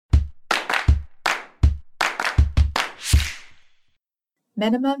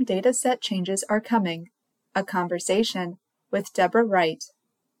Minimum data set changes are coming. A conversation with Deborah Wright.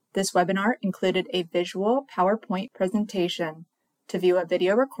 This webinar included a visual PowerPoint presentation. To view a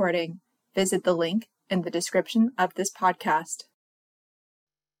video recording, visit the link in the description of this podcast.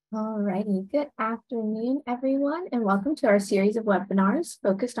 Alrighty, good afternoon, everyone, and welcome to our series of webinars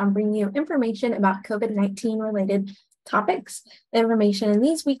focused on bringing you information about COVID-19 related topics. The information in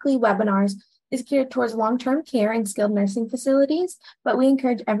these weekly webinars is geared towards long-term care and skilled nursing facilities, but we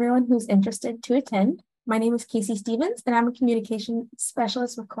encourage everyone who's interested to attend. My name is Casey Stevens, and I'm a communication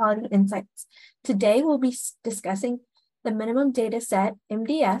specialist with Quality Insights. Today, we'll be discussing the minimum data set,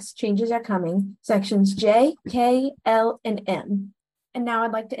 MDS, changes are coming, sections J, K, L, and M. And now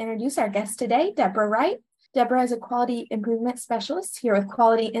I'd like to introduce our guest today, Deborah Wright. Deborah is a quality improvement specialist here with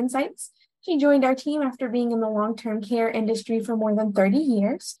Quality Insights. She joined our team after being in the long-term care industry for more than 30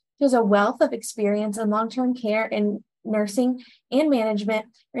 years. She has a wealth of experience in long-term care and nursing and management,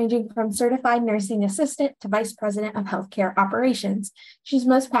 ranging from certified nursing assistant to vice president of healthcare operations. She's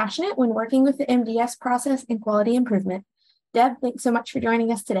most passionate when working with the MDS process and quality improvement. Deb, thanks so much for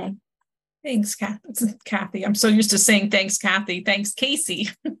joining us today. Thanks, Kathy. I'm so used to saying thanks, Kathy. Thanks, Casey.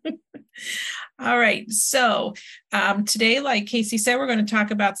 All right. So today, like Casey said, we're going to talk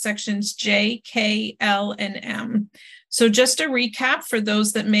about sections J, K, L, and M. So just a recap for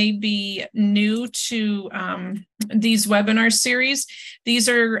those that may be new to these webinar series, these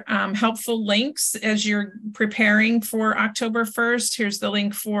are helpful links as you're preparing for October 1st. Here's the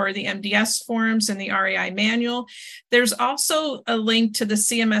link for the MDS forms and the RAI manual. There's also a link to the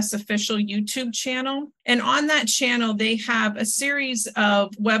CMS official YouTube channel. And on that channel, they have a series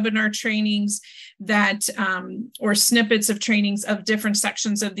of webinar trainings that or snippets of trainings of different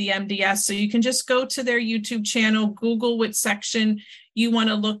sections of the MDS. So you can just go to their YouTube channel, Google what section you want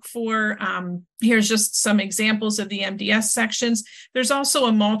to look for. Here's just some examples of the MDS sections. There's also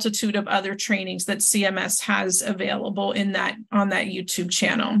a multitude of other trainings that CMS has available on that YouTube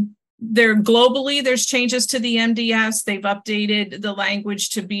channel. Globally, there's changes to the MDS. They've updated the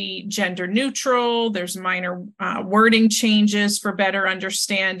language to be gender neutral. There's minor wording changes for better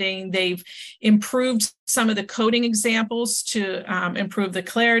understanding. They've improved some of the coding examples to improve the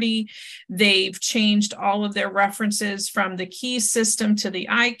clarity. They've changed all of their references from the key system to the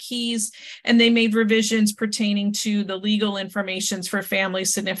I keys, and they made revisions pertaining to the legal informations for family,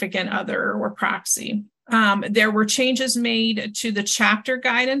 significant other, or proxy. There were changes made to the chapter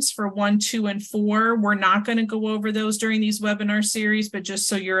guidance for 1, 2, and 4. We're not going to go over those during these webinar series, but just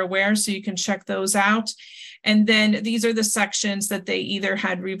so you're aware, so you can check those out. And then these are the sections that they either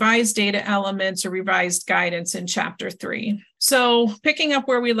had revised data elements or revised guidance in chapter 3. So picking up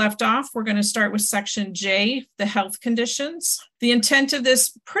where we left off, we're going to start with section J, the health conditions. The intent of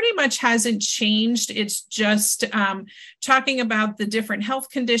this pretty much hasn't changed. It's just talking about the different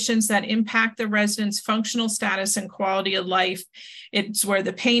health conditions that impact the resident's functional status and quality of life. It's where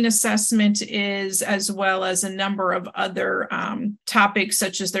the pain assessment is, as well as a number of other topics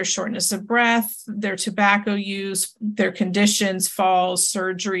such as their shortness of breath, their tobacco use, their conditions, falls,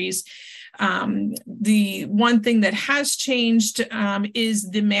 surgeries. The one thing that has changed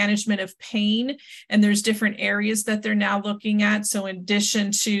is the management of pain, and there's different areas that they're now looking at. So in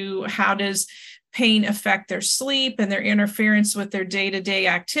addition to how does pain affect their sleep and their interference with their day-to-day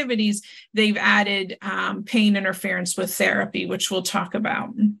activities, they've added pain interference with therapy, which we'll talk about.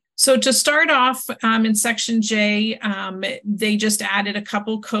 So to start off in section J, they just added a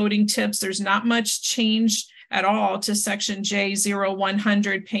couple coding tips. There's not much change at all to section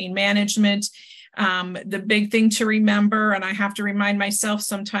J0100 pain management. The big thing to remember, and I have to remind myself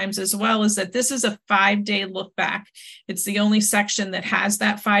sometimes as well, is that this is a 5-day look back. It's the only section that has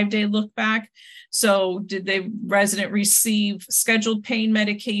that 5-day look back. So did the resident receive scheduled pain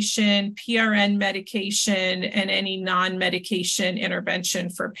medication, PRN medication, and any non-medication intervention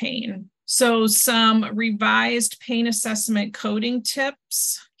for pain? So some revised pain assessment coding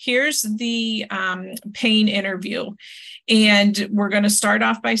tips. Here's the pain interview. And we're going to start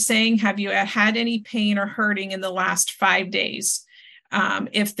off by saying, have you had any pain or hurting in the last 5 days?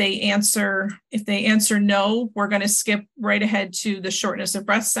 If they answer no, we're going to skip right ahead to the shortness of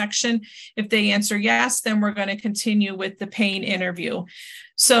breath section. If they answer yes, then we're going to continue with the pain interview.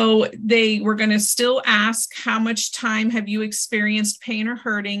 So we're going to still ask, how much time have you experienced pain or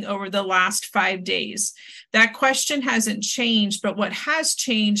hurting over the last 5 days? That question hasn't changed, but what has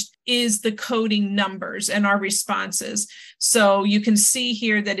changed is the coding numbers and our responses. So you can see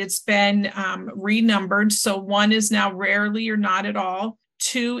here that it's been renumbered. So 1 is now rarely or not at all.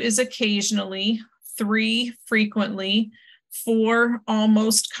 2 is occasionally. 3 frequently. 4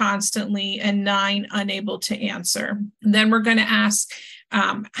 almost constantly. And 9 unable to answer. And then we're going to ask,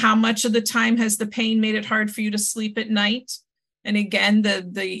 How much of the time has the pain made it hard for you to sleep at night? And again,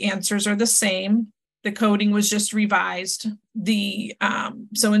 the answers are the same. The coding was just revised.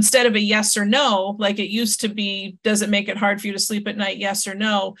 So instead of a yes or no, like it used to be, does it make it hard for you to sleep at night? Yes or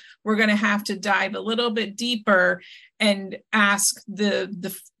no. We're going to have to dive a little bit deeper and ask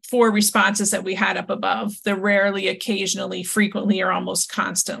the 4 responses that we had up above: the rarely, occasionally, frequently, or almost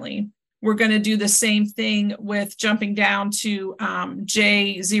constantly. We're going to do the same thing with jumping down to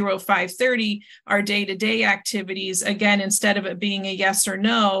J0530, our day-to-day activities. Again, instead of it being a yes or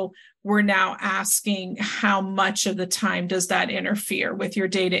no, we're now asking how much of the time does that interfere with your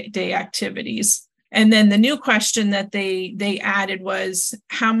day-to-day activities. And then the new question that they added was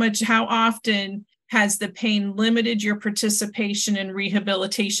how often has the pain limited your participation in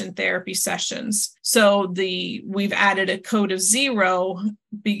rehabilitation therapy sessions? So we've added a code of 0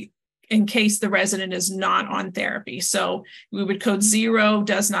 in case the resident is not on therapy. So we would code 0,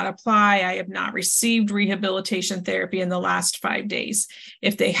 does not apply. I have not received rehabilitation therapy in the last 5 days.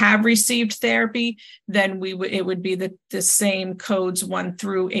 If they have received therapy, then it would be the same codes 1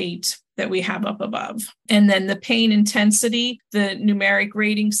 through 8 that we have up above. And then the pain intensity, the numeric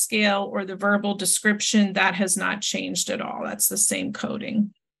rating scale, or the verbal description, that has not changed at all. That's the same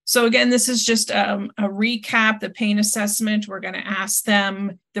coding. So again, this is just a recap, the pain assessment. We're going to ask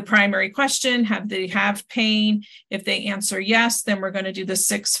them the primary question: have they have pain? If they answer yes, then we're going to do the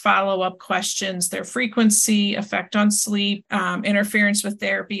 6 follow-up questions: their frequency, effect on sleep, interference with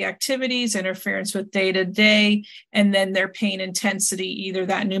therapy activities, interference with day-to-day, and then their pain intensity, either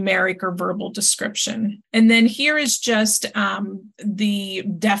that numeric or verbal description. And then here is just the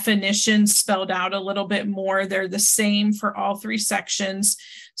definitions spelled out a little bit more. They're the same for all 3 sections.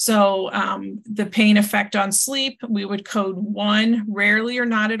 So the pain effect on sleep, we would code 1, rarely or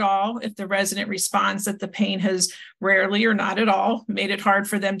not at all. If the resident responds that the pain has rarely or not at all made it hard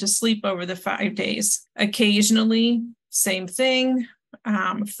for them to sleep over the 5 days. Occasionally, same thing.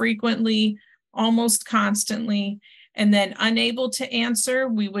 Frequently, almost constantly. And then unable to answer,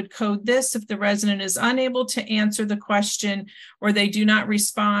 we would code this if the resident is unable to answer the question, or they do not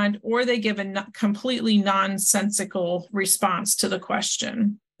respond, or they give a completely nonsensical response to the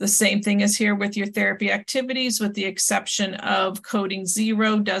question. The same thing is here with your therapy activities, with the exception of coding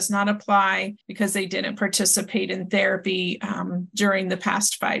 0 does not apply because they didn't participate in therapy during the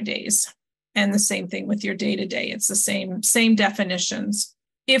past 5 days. And the same thing with your day-to-day. It's the same definitions.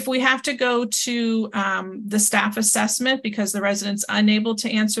 If we have to go to the staff assessment because the resident's unable to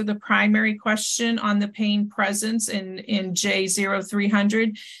answer the primary question on the pain presence in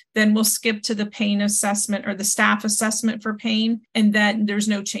J0300, then we'll skip to the pain assessment or the staff assessment for pain, and then there's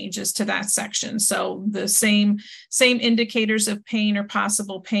no changes to that section. So the same indicators of pain or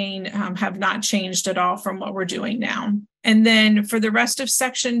possible pain have not changed at all from what we're doing now. And then for the rest of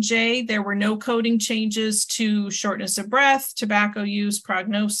section J, there were no coding changes to shortness of breath, tobacco use,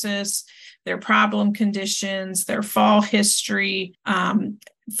 prognosis, their problem conditions, their fall history,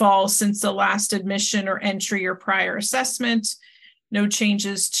 fall since the last admission or entry or prior assessment, no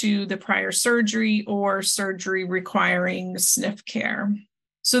changes to the prior surgery or surgery requiring SNF care.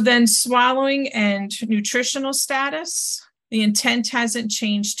 So then swallowing and nutritional status. The intent hasn't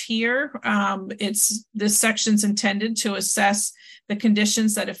changed here. This section's intended to assess the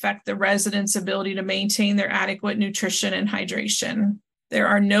conditions that affect the resident's ability to maintain their adequate nutrition and hydration. There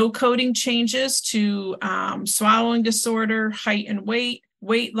are no coding changes to swallowing disorder, height and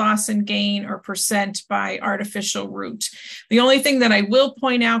weight loss and gain, or percent by artificial root. The only thing that I will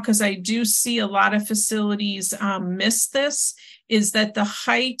point out, because I do see a lot of facilities miss this, is that the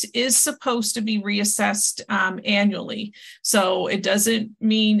height is supposed to be reassessed annually. So it doesn't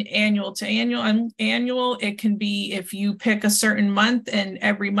mean annual to annual. It can be if you pick a certain month and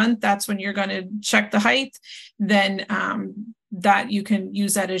every month that's when you're going to check the height, then that you can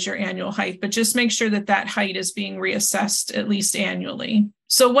use that as your annual height, but just make sure that that height is being reassessed at least annually.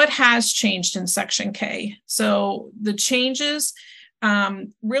 So what has changed in section K? So the changes,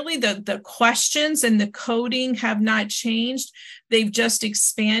 really the questions and the coding have not changed. They've just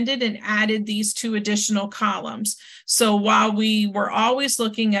expanded and added these 2 additional columns. So while we were always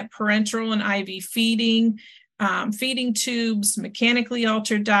looking at parenteral and IV feeding, feeding tubes, mechanically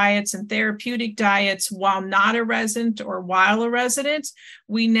altered diets, and therapeutic diets while not a resident or while a resident,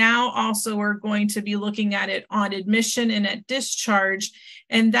 we now also are going to be looking at it on admission and at discharge.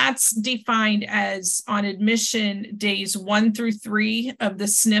 And that's defined as on admission days 1 through 3 of the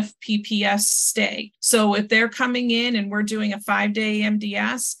SNF PPS stay. So if they're coming in and we're doing a 5-day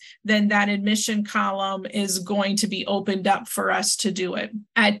MDS, then that admission column is going to be opened up for us to do it.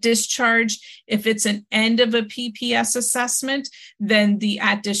 At discharge, if it's an end of a PPS assessment, then the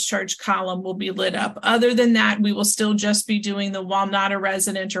at discharge column will be lit up. Other than that, we will still just be doing the while not a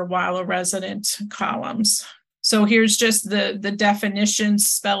resident or while a resident columns. So here's just the definitions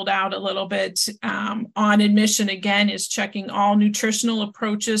spelled out a little bit. On admission, again, is checking all nutritional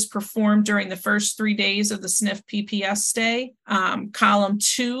approaches performed during the first 3 days of the SNF PPS stay. Column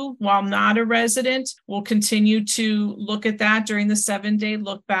 2, while not a resident, we'll continue to look at that during the 7-day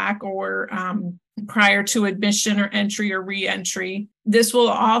look back or prior to admission or entry or re-entry. This will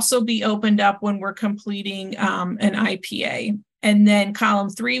also be opened up when we're completing an IPA. And then column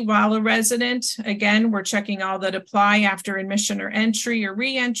 3, while a resident, again, we're checking all that apply after admission or entry or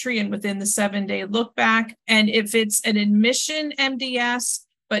re-entry and within the 7-day look back. And if it's an admission MDS,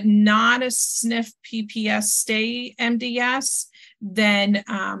 but not a SNF PPS stay MDS, then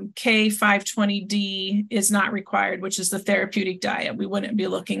K520D is not required, which is the therapeutic diet. We wouldn't be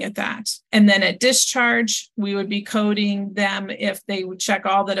looking at that. And then at discharge, we would be coding them if they would check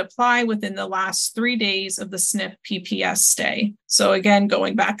all that apply within the last 3 days of the SNF PPS stay. So again,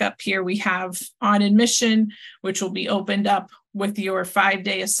 going back up here, we have on admission, which will be opened up with your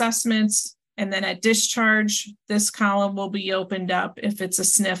 5-day assessments. And then at discharge, this column will be opened up if it's a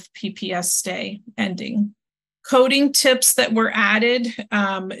SNF PPS stay ending. Coding tips that were added,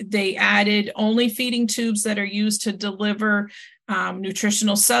 they added only feeding tubes that are used to deliver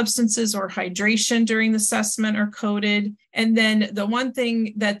nutritional substances or hydration during the assessment are coded. And then the one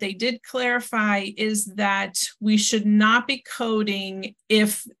thing that they did clarify is that we should not be coding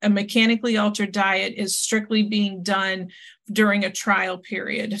if a mechanically altered diet is strictly being done during a trial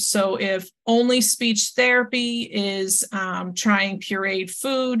period. So if only speech therapy is trying pureed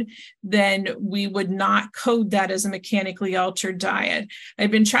food, then we would not code that as a mechanically altered diet.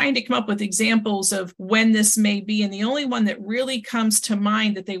 I've been trying to come up with examples of when this may be, and the only one that really comes to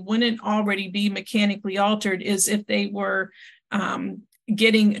mind that they wouldn't already be mechanically altered is if they were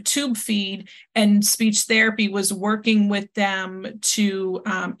getting tube feed and speech therapy was working with them to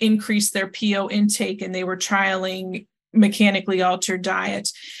increase their PO intake and they were trialing mechanically altered diet.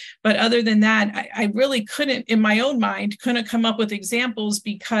 But other than that, I really couldn't, in my own mind, couldn't come up with examples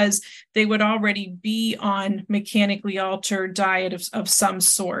because they would already be on mechanically altered diet of some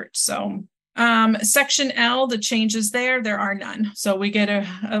sort. So section L, the changes there are none. So we get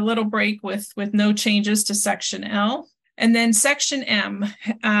a little break with no changes to section L. And then section M,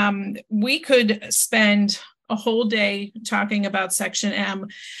 we could spend a whole day talking about section M.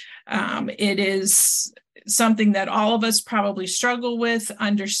 It is something that all of us probably struggle with,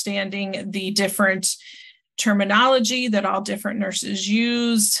 understanding the different terminology that all different nurses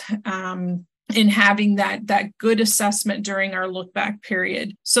use, in having that good assessment during our look back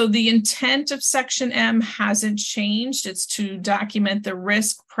period. So the intent of section M hasn't changed. It's to document the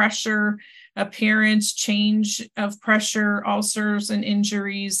risk, pressure, appearance, change of pressure, ulcers and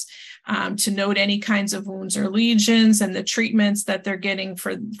injuries, to note any kinds of wounds or lesions and the treatments that they're getting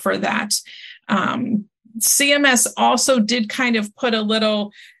for that. CMS also did kind of put a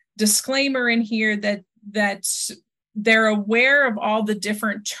little disclaimer in here that they're aware of all the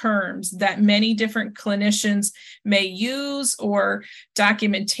different terms that many different clinicians may use, or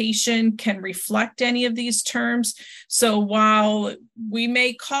documentation can reflect any of these terms. So while we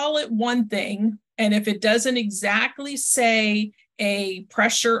may call it one thing, and if it doesn't exactly say a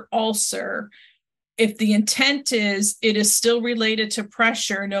pressure ulcer, if the intent is it is still related to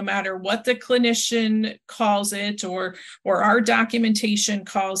pressure, no matter what the clinician calls it or our documentation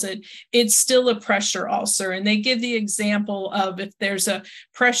calls it, it's still a pressure ulcer. And they give the example of if there's a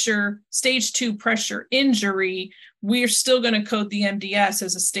stage 2 pressure injury, we're still going to code the MDS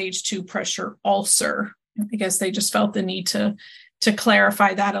as a stage 2 pressure ulcer. I guess they just felt the need to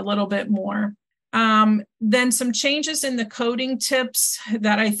clarify that a little bit more. Then some changes in the coding tips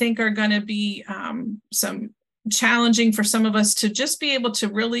that I think are going to be some challenging for some of us to just be able to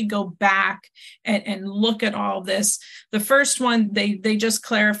really go back and look at all this. The first one, they just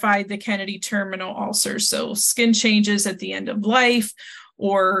clarified the Kennedy terminal ulcers. So skin changes at the end of life,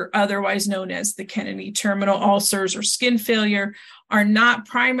 or otherwise known as the Kennedy terminal ulcers or skin failure, are not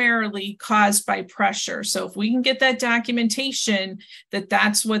primarily caused by pressure. So if we can get that documentation that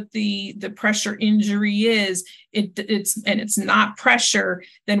that's what the pressure injury is, it's not pressure,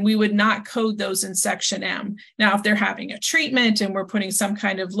 then we would not code those in section M. Now, if they're having a treatment and we're putting some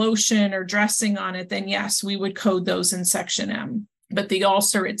kind of lotion or dressing on it, then yes, we would code those in section M. but the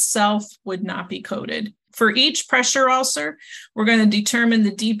ulcer itself would not be coded. For each pressure ulcer, we're going to determine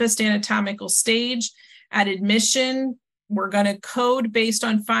the deepest anatomical stage. At admission, we're going to code based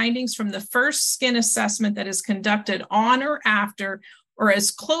on findings from the first skin assessment that is conducted on or after, or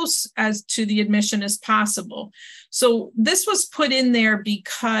as close as to the admission as possible. So this was put in there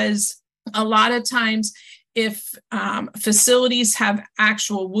because a lot of times if facilities have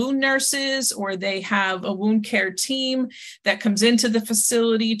actual wound nurses or they have a wound care team that comes into the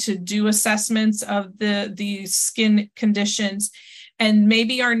facility to do assessments of the skin conditions, and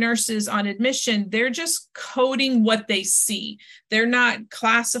maybe our nurses on admission, they're just coding what they see. They're not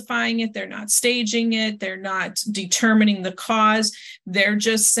classifying it. They're not staging it. They're not determining the cause. They're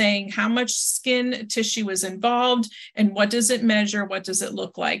just saying how much skin tissue is involved and what does it measure? What does it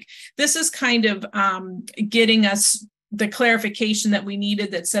look like? This is kind of getting us the clarification that we needed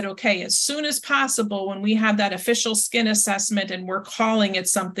that said, okay, as soon as possible, when we have that official skin assessment and we're calling it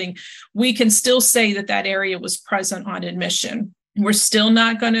something, we can still say that that area was present on admission. We're still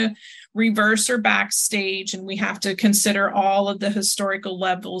not going to reverse or backstage, and we have to consider all of the historical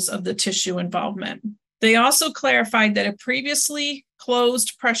levels of the tissue involvement. They also clarified that a previously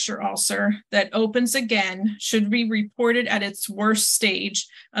closed pressure ulcer that opens again should be reported at its worst stage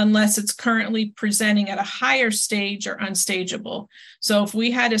unless it's currently presenting at a higher stage or unstageable. So if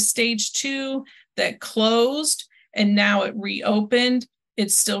we had a stage 2 that closed and now it reopened,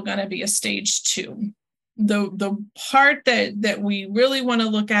 it's still going to be a stage 2. The part that we really want to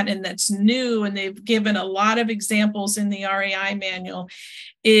look at, and that's new, and they've given a lot of examples in the RAI manual,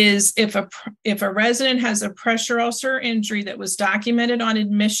 is if a resident has a pressure ulcer injury that was documented on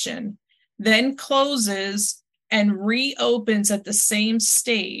admission, then closes and reopens at the same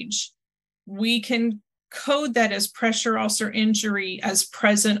stage, we can code that as pressure ulcer injury as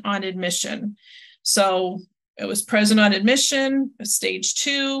present on admission. So it was present on admission, a stage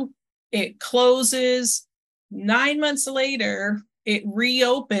 2, it closes. 9 months later, it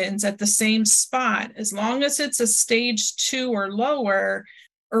reopens at the same spot. As long as it's a stage 2 or lower,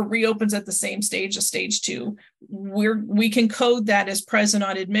 or reopens at the same stage, a stage 2, we can code that as present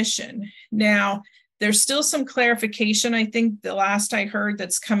on admission. Now, there's still some clarification, I think the last I heard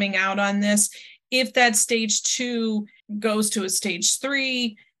that's coming out on this. If that stage 2 goes to a stage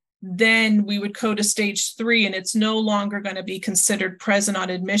 3, then we would code a stage 3 and it's no longer going to be considered present on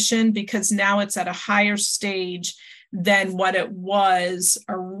admission because now it's at a higher stage than what it was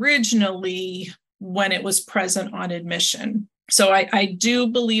originally when it was present on admission. So I do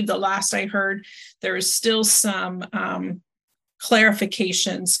believe the last I heard, there is still some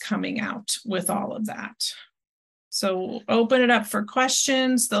clarifications coming out with all of that. So open it up for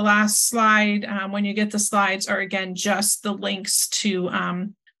questions. The last slide, when you get the slides, are again just the links to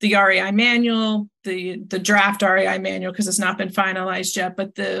the RAI manual, the draft RAI manual, because it's not been finalized yet,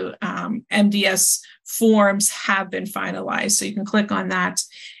 but the MDS forms have been finalized. So you can click on that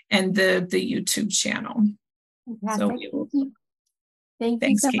and the YouTube channel.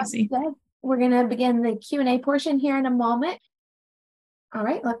 Thanks, Casey. Much, we're going to begin the Q&A portion here in a moment. All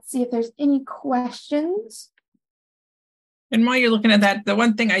right, let's see if there's any questions. And while you're looking at that, the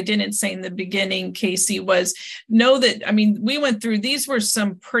one thing I didn't say in the beginning, Casey, was know that, I mean, we went through, these were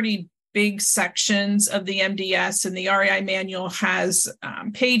some pretty big sections of the MDS, and the RAI manual has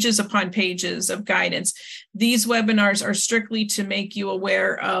pages upon pages of guidance. These webinars are strictly to make you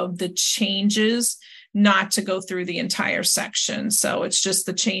aware of the changes, not to go through the entire section. So it's just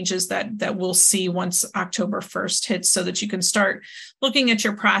the changes that we'll see once October 1st hits, so that you can start looking at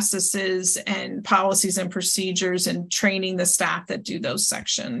your processes and policies and procedures and training the staff that do those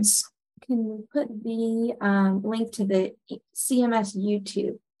sections. Can you put the link to the CMS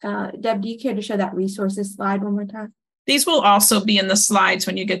YouTube? Deb, do you care to show that resources slide one more time? These will also be in the slides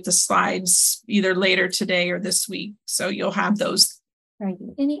when you get the slides either later today or this week. So you'll have those. Right.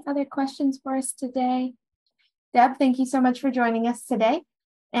 Any other questions for us today? Deb, thank you so much for joining us today.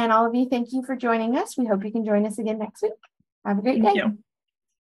 And all of you, thank you for joining us. We hope you can join us again next week. Have a great day. Thank you.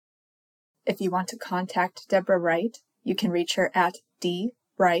 If you want to contact Deborah Wright, you can reach her at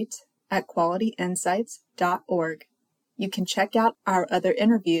dwright@qualityinsights.org. You can check out our other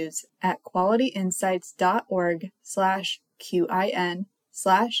interviews at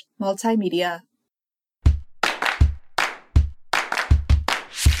qualityinsights.org/QIN/multimedia